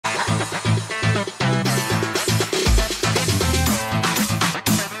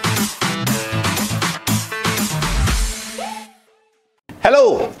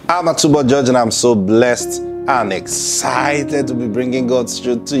Hello, I'm Atubo George and I'm so blessed and excited to be bringing God's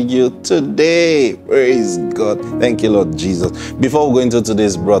truth to you today. Praise God. Thank you, Lord Jesus. Before we go into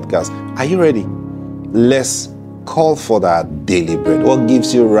today's broadcast, are you ready? Let's call for that daily bread. What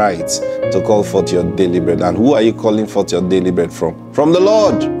gives you right to call forth your daily bread? And who are you calling forth your daily bread from? From the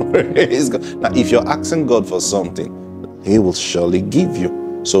Lord. Praise God. Now, if you're asking God for something, He will surely give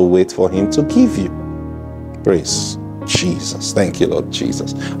you. So wait for Him to give you. Praise Jesus. Thank you, Lord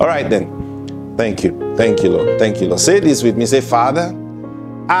Jesus. All right then. Thank you. Thank you, Lord. Thank you, Lord. Say this with me. Say, Father,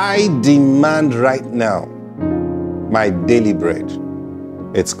 I demand right now my daily bread.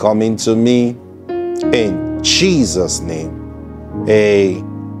 It's coming to me in Jesus' name.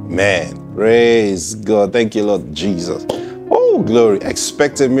 Amen. Praise God. Thank you, Lord Jesus. Oh, glory.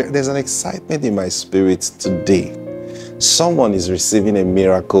 Expect a miracle. There's an excitement in my spirit today. Someone is receiving a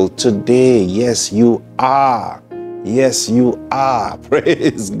miracle today. Yes, you are. Yes, you are.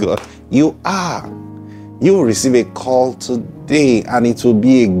 Praise God. You are. You will receive a call today and it will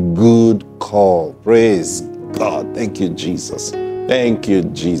be a good call. Praise God. Thank you, Jesus. Thank you,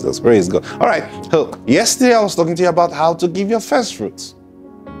 Jesus. Praise God. All right. So yesterday I was talking to you about how to give your first fruits.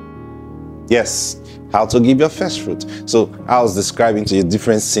 Yes, how to give your first fruit. So I was describing to you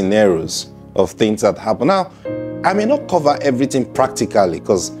different scenarios of things that happen. Now, I may not cover everything practically,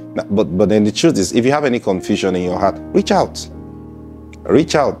 but then the truth is, if you have any confusion in your heart, reach out.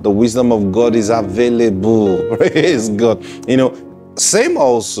 Reach out. The wisdom of God is available. Praise God. You know, same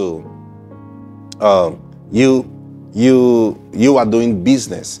also. You are doing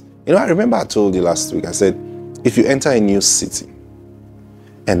business. You know, I remember I told you last week. I said, if you enter a new city,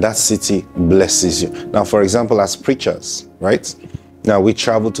 and that city blesses you. Now, for example, as preachers, right? Now we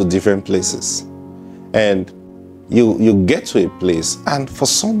travel to different places, and you get to a place, and for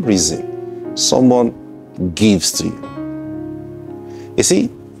some reason, someone gives to you. You see,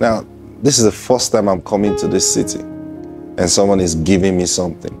 now this is the first time I'm coming to this city, and someone is giving me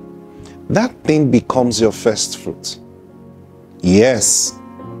something. That thing becomes your first fruit. Yes,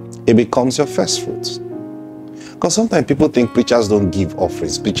 it becomes your first fruit. Because sometimes people think preachers don't give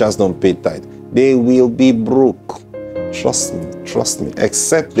offerings, preachers don't pay tithe. They will be broke. Trust me,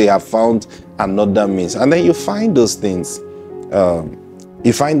 except they have found another means. And then you find those things.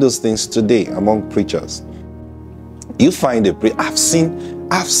 You find those things today among preachers. You find I've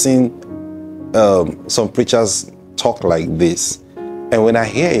seen some preachers talk like this, and when I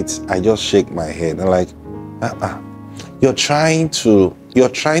hear it, I just shake my head. I'm like, You're trying to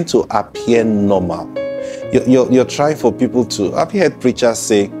appear normal. You're trying for people to. I've heard preachers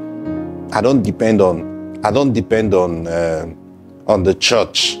say, I don't depend on the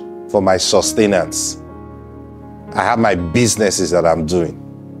church for my sustenance. I have my businesses that I'm doing.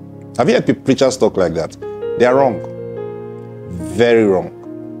 Have you heard preachers talk like that? They are wrong. Very wrong.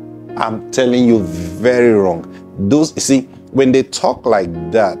 I'm telling you, very wrong. Those, you see, when they talk like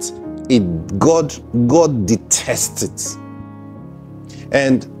that, God detests it.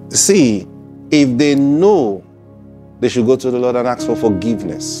 And see, if they know, they should go to the Lord and ask for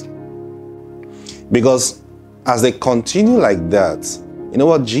forgiveness. Because as they continue like that, you know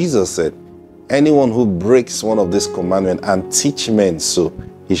what Jesus said? Anyone who breaks one of these commandments and teach men so,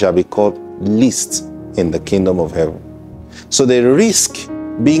 he shall be called least in the kingdom of heaven. So they risk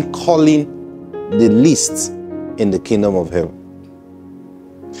being calling the least in the kingdom of heaven.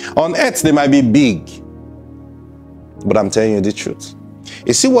 On earth, they might be big, but I'm telling you the truth.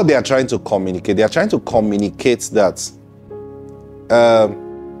 You see what they are trying to communicate? They are trying to communicate that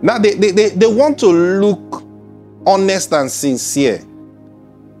now they want to look honest and sincere.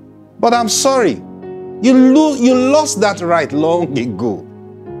 But I'm sorry, you lost that right long ago.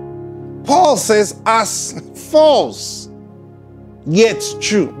 Paul says, as false, yet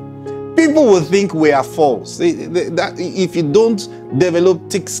true. People will think we are false. That if you don't develop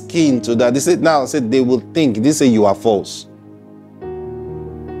thick skin to that, they will think, they say you are false.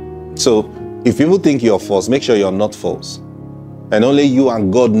 So if people think you're false, make sure you're not false. And only you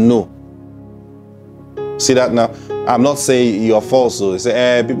and God know. See that now? I'm not saying you're false. So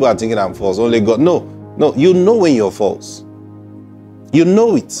say, people are thinking I'm false. Only God. No, you know when you're false. You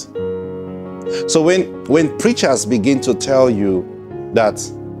know it. So when preachers begin to tell you that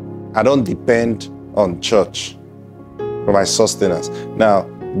I don't depend on church for my sustenance. Now,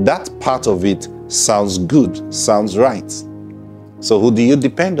 that part of it sounds good, sounds right. So who do you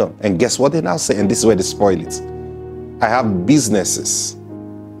depend on? And guess what they now say? And this is where they spoil it. I have businesses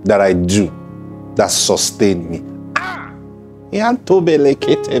that I do that sustain me. How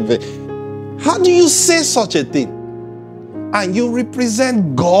do you say such a thing? And you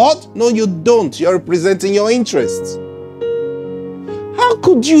represent God? No, you don't. You're representing your interests. How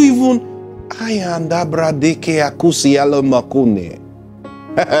could you even?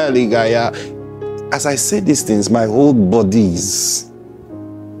 As I say these things, my whole body is.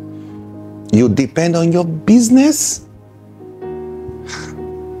 You depend on your business?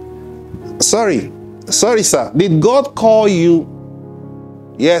 Sorry, sir. Did God call you?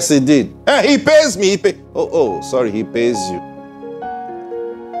 Yes, He did. He pays me. Sorry, He pays you.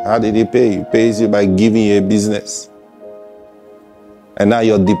 How did He pay you? He pays you by giving you a business. And now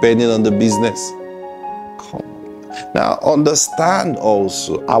you're depending on the business. Come on. Now, understand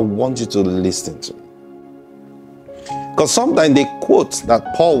also, I want you to listen to me. Because sometimes they quote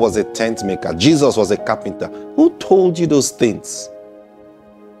that Paul was a tent maker, Jesus was a carpenter. Who told you those things?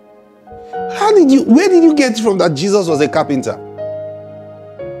 Where did you get it from that Jesus was a carpenter?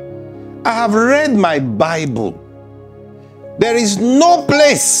 I have read my Bible. There is no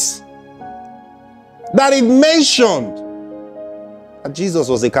place that it mentioned that Jesus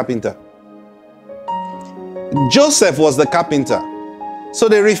was a carpenter. Joseph was the carpenter. So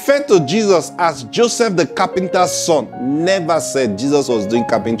they referred to Jesus as Joseph the carpenter's son. Never said Jesus was doing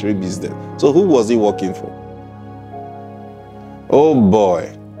carpentry business. So who was he working for? Oh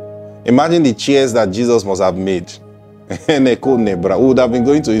boy. Imagine the chairs that Jesus must have made. We would have been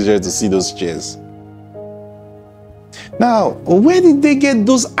going to Israel to see those chairs. Now, where did they get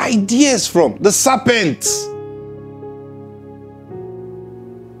those ideas from? The serpent.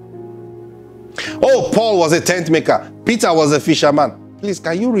 Oh, Paul was a tent maker. Peter was a fisherman. Please,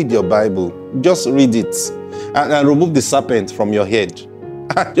 can you read your Bible? Just read it. And remove the serpent from your head.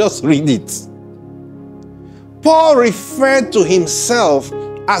 Just read it. Paul referred to himself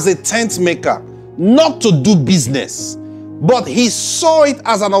as a tent maker, not to do business, but he saw it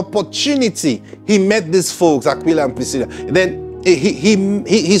as an opportunity. He met these folks, Aquila and Priscilla. Then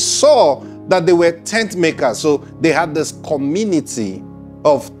he saw that they were tent makers, so they had this community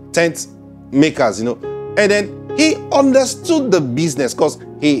of tent makers, and then he understood the business because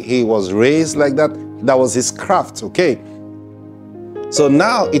he was raised like that. That was his craft, okay? So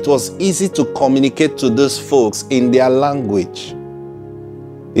now it was easy to communicate to those folks in their language.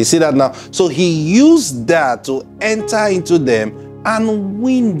 You see that now? So he used that to enter into them and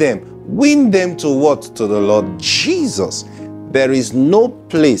win them. Win them to what? To the Lord Jesus. There is no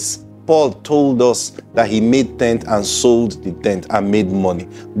place Paul told us that he made tent and sold the tent and made money.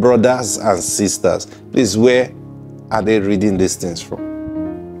 Brothers and sisters, please, where are they reading these things from?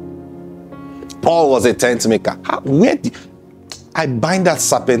 Paul was a tent maker. I bind that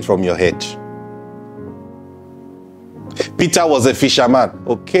serpent from your head. Peter was a fisherman.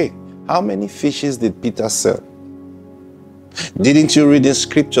 Okay, how many fishes did Peter sell? Didn't you read in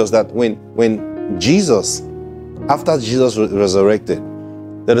scriptures that when Jesus, after Jesus resurrected,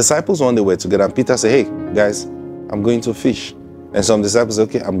 the disciples one day were together and Peter said, hey guys, I'm going to fish. And some disciples said,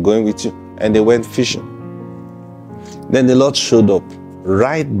 okay, I'm going with you. And they went fishing. Then the Lord showed up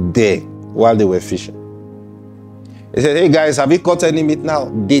right there while they were fishing. He said, hey guys, have you caught any meat now?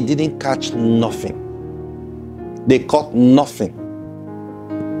 They didn't catch nothing. They caught nothing.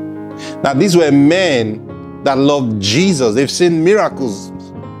 Now these were men that loved Jesus. They've seen miracles.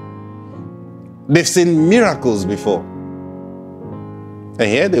 They've seen miracles before. And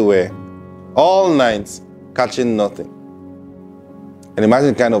here they were, all night, catching nothing. And imagine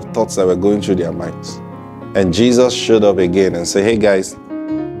the kind of thoughts that were going through their minds. And Jesus showed up again and said, hey guys,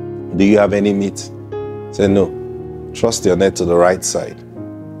 do you have any meat? They said, no. Trust your net to the right side.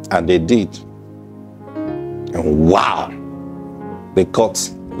 And they did. And wow, they caught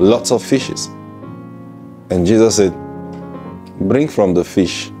lots of fishes. And Jesus said, bring from the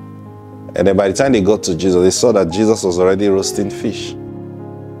fish. And then by the time they got to Jesus, they saw that Jesus was already roasting fish.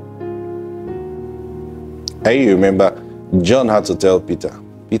 And you remember, John had to tell Peter,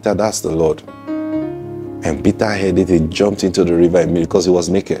 Peter, that's the Lord. And Peter heard it, he jumped into the river immediately because he was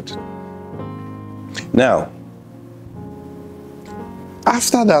naked. Now,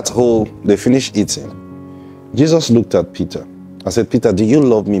 after that they finished eating, Jesus looked at Peter and said, Peter, do you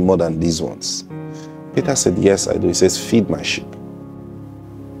love me more than these ones? Peter said, yes, I do. He says, feed my sheep.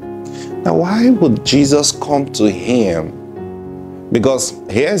 Now, why would Jesus come to him? Because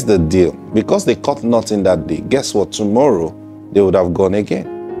here's the deal. Because they caught nothing that day, guess what? Tomorrow, they would have gone again.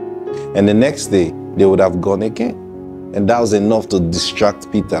 And the next day, they would have gone again. And that was enough to distract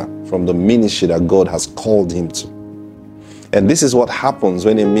Peter from the ministry that God has called him to. And this is what happens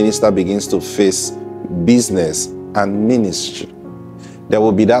when a minister begins to face business and ministry. There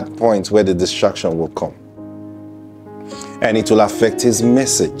will be that point where the distraction will come. And it will affect his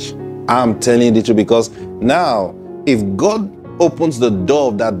message. I'm telling you the truth, because now, if God opens the door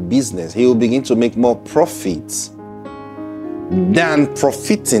of that business, he will begin to make more profits. than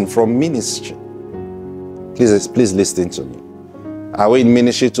profiting from ministry. Please listen to me. Are we in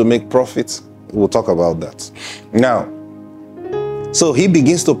ministry to make profits? We'll talk about that. Now, so he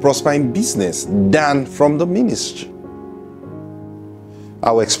begins to prosper in business than from the ministry.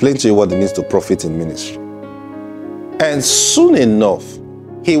 I will explain to you what it means to profit in ministry. And soon enough,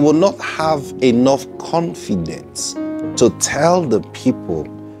 he will not have enough confidence to tell the people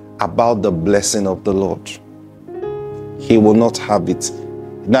about the blessing of the Lord. He will not have it.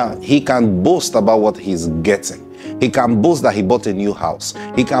 Now, he can boast about what he's getting. He can boast that he bought a new house.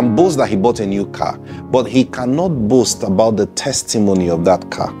 He can boast that he bought a new car. But he cannot boast about the testimony of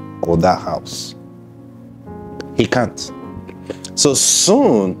that car or that house. He can't. So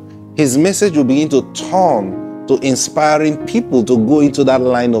soon, his message will begin to turn to inspiring people to go into that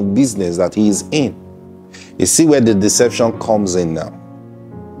line of business that he is in. You see where the deception comes in now.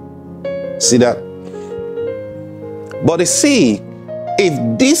 See that? But you see,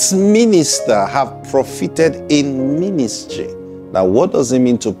 if this minister have profited in ministry, now what does it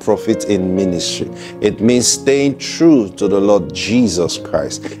mean to profit in ministry? It means staying true to the Lord Jesus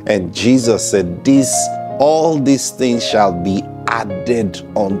Christ. And Jesus said, all these things shall be added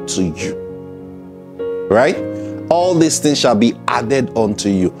unto you. Right? All these things shall be added unto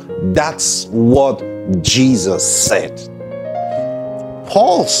you. That's what Jesus said.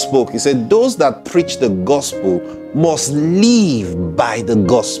 Paul spoke. He said, those that preach the gospel must live by the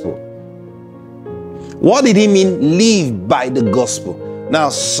gospel. What did he mean, live by the gospel? Now,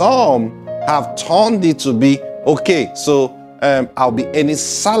 some have turned it to be, okay, so I'll be earning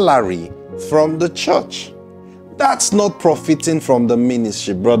salary from the church. That's not profiting from the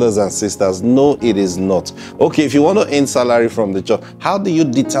ministry, brothers and sisters. No, it is not. Okay, if you want to earn salary from the church, how do you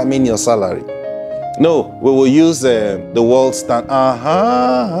determine your salary? No, we will use the world stand.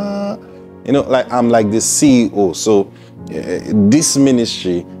 You know, like I'm like the CEO. So this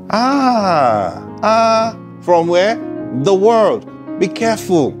ministry, from where? The world. Be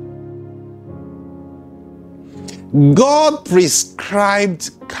careful. God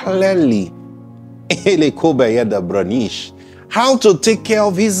prescribed clearly how to take care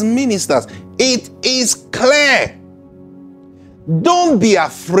of his ministers. It is clear. Don't be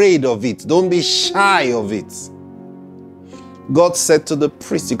afraid of it. Don't be shy of it. God said to the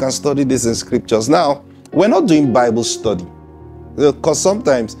priest, you can study this in scriptures. Now, we're not doing Bible study. Because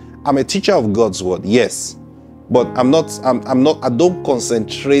sometimes I'm a teacher of God's word, yes. But I don't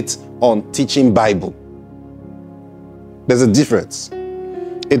concentrate on teaching Bible. There's a difference.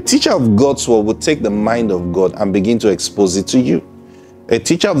 A teacher of God's word will take the mind of God and begin to expose it to you. A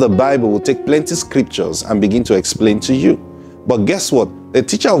teacher of the Bible will take plenty scriptures and begin to explain to you. But guess what? A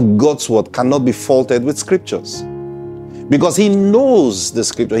teacher of God's word cannot be faulted with scriptures. Because he knows the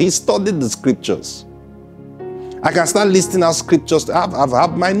scripture. He studied the scriptures. I can start listing out scriptures. I've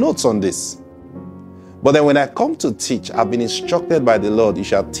had my notes on this. But then when I come to teach, I've been instructed by the Lord, you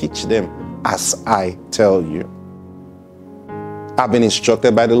shall teach them as I tell you. I've been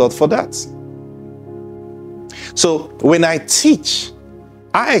instructed by the Lord for that. So when I teach,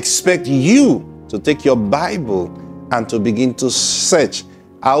 I expect you to take your Bible and to begin to search.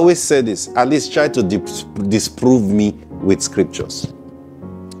 I always say this, at least try to disprove me with scriptures.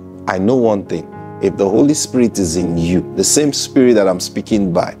 I know one thing. If the Holy Spirit is in you, the same Spirit that I'm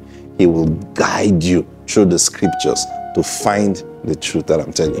speaking by, he will guide you through the scriptures to find the truth that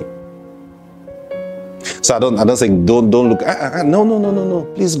I'm telling you. So I don't say don't look.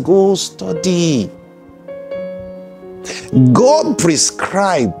 No. Please go study. God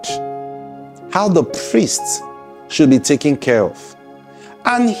prescribed how the priests should be taken care of.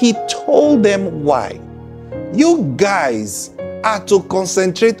 And he told them why. You guys are to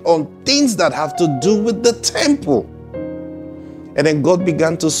concentrate on things that have to do with the temple. And then God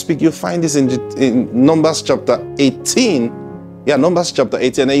began to speak. You find this in Numbers chapter 18. Yeah, Numbers chapter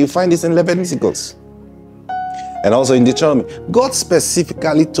 18. And then you find this in Leviticus. And also in Deuteronomy. God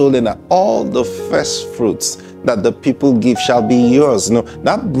specifically told them that all the first fruits that the people give shall be yours. No,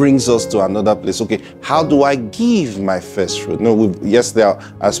 that brings us to another place. Okay, how do I give my first fruit? No, yesterday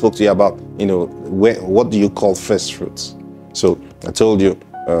I spoke to you about, what do you call first fruits? So I told you,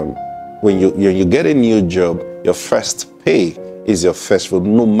 when you get a new job, your first pay is your first fruit,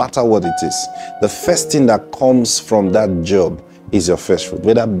 no matter what it is. The first thing that comes from that job is your first fruit,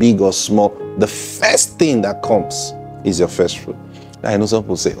 whether big or small. The first thing that comes is your first fruit. I know some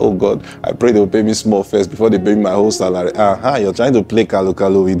people say, oh God, I pray they will pay me small first before they pay me my whole salary. You're trying to play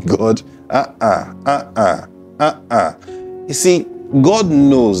kalu with God. You see, God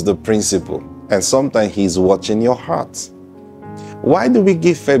knows the principle, and sometimes he's watching your heart. Why do we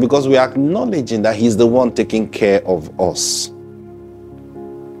give first? Because we are acknowledging that he's the one taking care of us.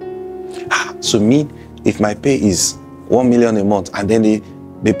 So me, if my pay is 1 million a month and then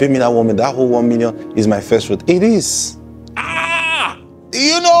they pay me that 1 million, that whole 1 million is my first fruit. It is. Do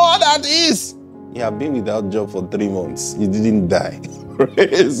you know what that is? You have been without job for 3 months. You didn't die.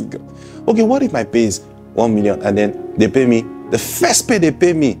 Praise God. Okay, what if my pay is 1 million and then they pay me, the first pay they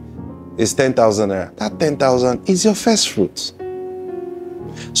pay me is 10,000 naira. That 10,000 is your first fruit.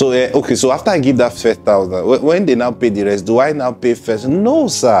 So, okay, so after I give that first 1,000, when they now pay the rest, do I now pay first? No,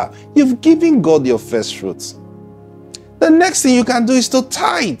 sir. You've given God your first fruits. The next thing you can do is to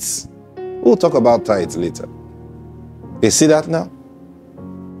tithe. We'll talk about tithes later. You see that now?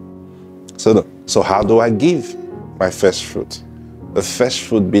 So how do I give my first fruit? The first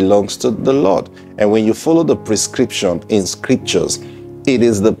fruit belongs to the Lord. And when you follow the prescription in scriptures, it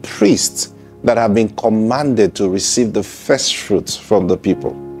is the priests that have been commanded to receive the first fruits from the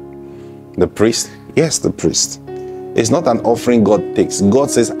people. The priest? Yes, the priest. It's not an offering God takes.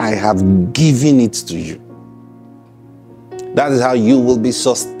 God says, I have given it to you. That is how you will be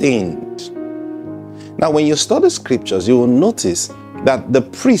sustained. Now, when you study scriptures, you will notice that the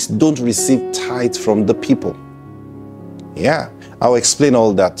priests don't receive tithes from the people. Yeah, I'll explain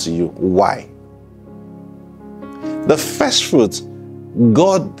all that to you. Why? The first fruit,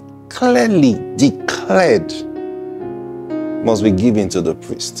 God clearly declared, must be given to the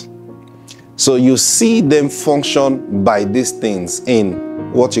priest. So you see them function by these things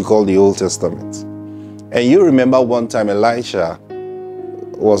in what you call the Old Testament. And you remember one time Elisha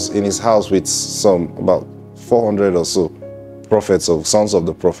was in his house with about 400 or so prophets or sons of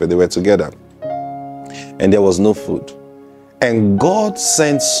the prophet. They were together and there was no food. And God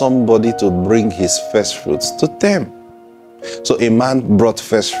sent somebody to bring his first fruits to them. So a man brought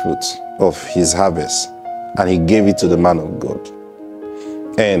first fruits of his harvest and he gave it to the man of God.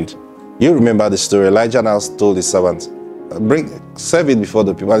 And you remember the story. Elijah now told his servants, serve it before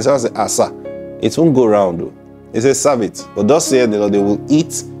the people. And the servant said, sir, it won't go round though. He said, serve it. But thus saith the Lord, they will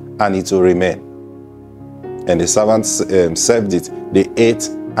eat and it will remain. And the servants served it. They ate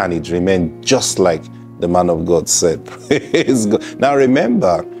and it remained just like the man of God said. Praise God. Now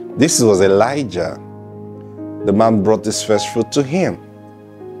remember, this was Elijah. The man brought this first fruit to him.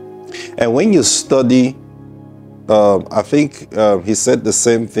 And when you study, I think he said the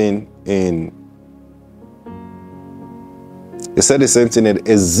same thing in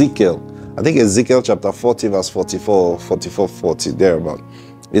Ezekiel. I think Ezekiel chapter 40 verse 44, 40, thereabout.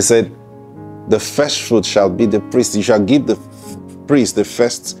 He said, the first fruit shall be the priest. You shall give the priest the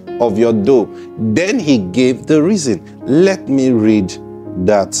first of your dough. Then he gave the reason. Let me read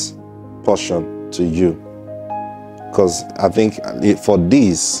that portion to you, because I think for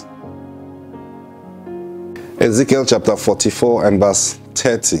this, Ezekiel chapter 44 and verse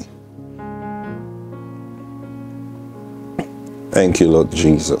 30. Thank you, Lord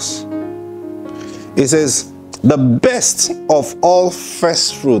Jesus. It says, the best of all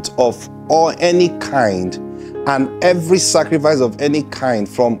first fruit of all any kind, and every sacrifice of any kind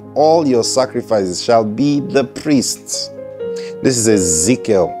from all your sacrifices shall be the priest's. This is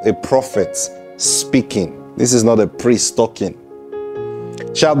Ezekiel, a prophet speaking. This is not a priest talking.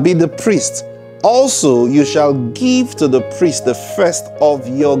 Shall be the priest. Also, you shall give to the priest the first of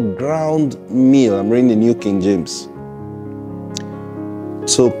your ground meal. I'm reading the New King James.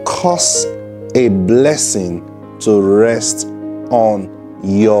 To cause a blessing to rest on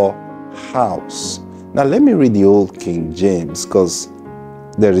your house. Now let me read the Old King James, because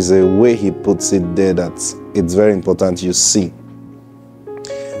there is a way he puts it there that it's very important you see.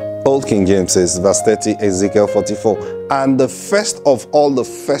 Old King James says, verse 30, Ezekiel 44, and the first of all the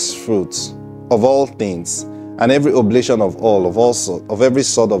first fruits of all things, and every oblation of every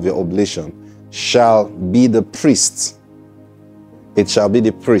sort of your oblation shall be the priest. It shall be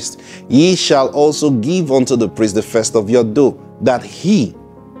the priest. Ye shall also give unto the priest the first of your dough, that he,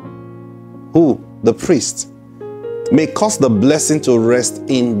 who? The priest, may cause the blessing to rest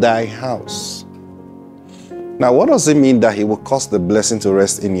in thy house. Now, what does it mean that he will cause the blessing to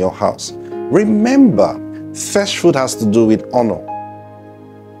rest in your house? Remember, first fruit has to do with honor,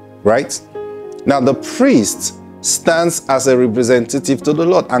 right? Now, the priest stands as a representative to the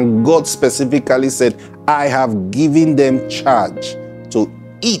Lord, and God specifically said, I have given them charge to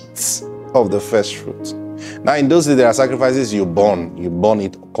eat of the first fruit. Now, in those days, there are sacrifices you burn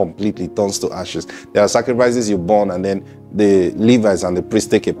it completely, turns to ashes. There are sacrifices you burn, and then the Levites and the priests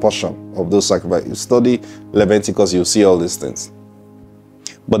take a portion of those sacrifices. You study Leviticus, you'll see all these things.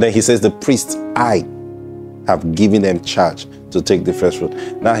 But then he says, the priest, I have given them charge to take the first fruit.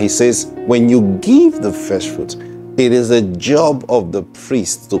 Now he says, when you give the first fruit, It is a job of the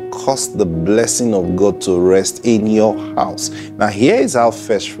priest to cause the blessing of God to rest in your house. Now, here is how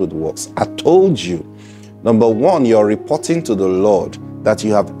first fruit works. I told you, number one, you're reporting to the Lord that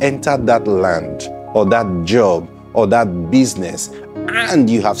you have entered that land or that job or that business and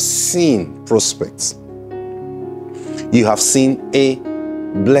you have seen prospects. You have seen a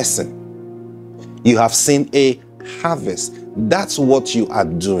blessing. You have seen a harvest. That's what you are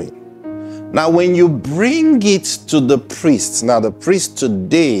doing. Now, when you bring it to the priest, now the priest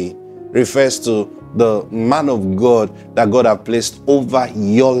today refers to the man of God that God has placed over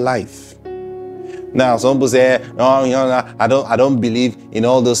your life. Now, some people say, "No, I don't believe in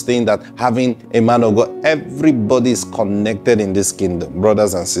all those things that having a man of God." Everybody is connected in this kingdom,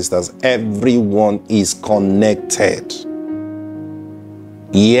 brothers and sisters. Everyone is connected.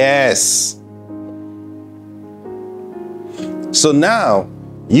 Yes. So now,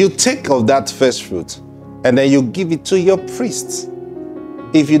 you take of that first fruit and then you give it to your priest.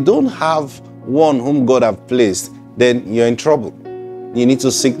 If you don't have one whom God has placed, then you're in trouble. You need to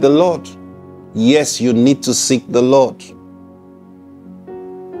seek the Lord. Yes, you need to seek the Lord.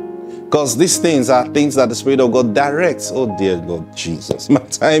 Because these things are things that the Spirit of God directs. Oh dear God, Jesus. My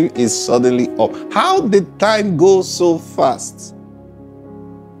time is suddenly up. How did time go so fast?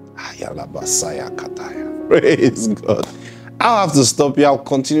 Praise God. I'll have to stop here. I'll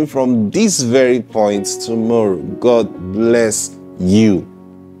continue from this very point tomorrow. God bless you.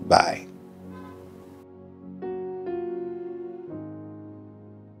 Bye.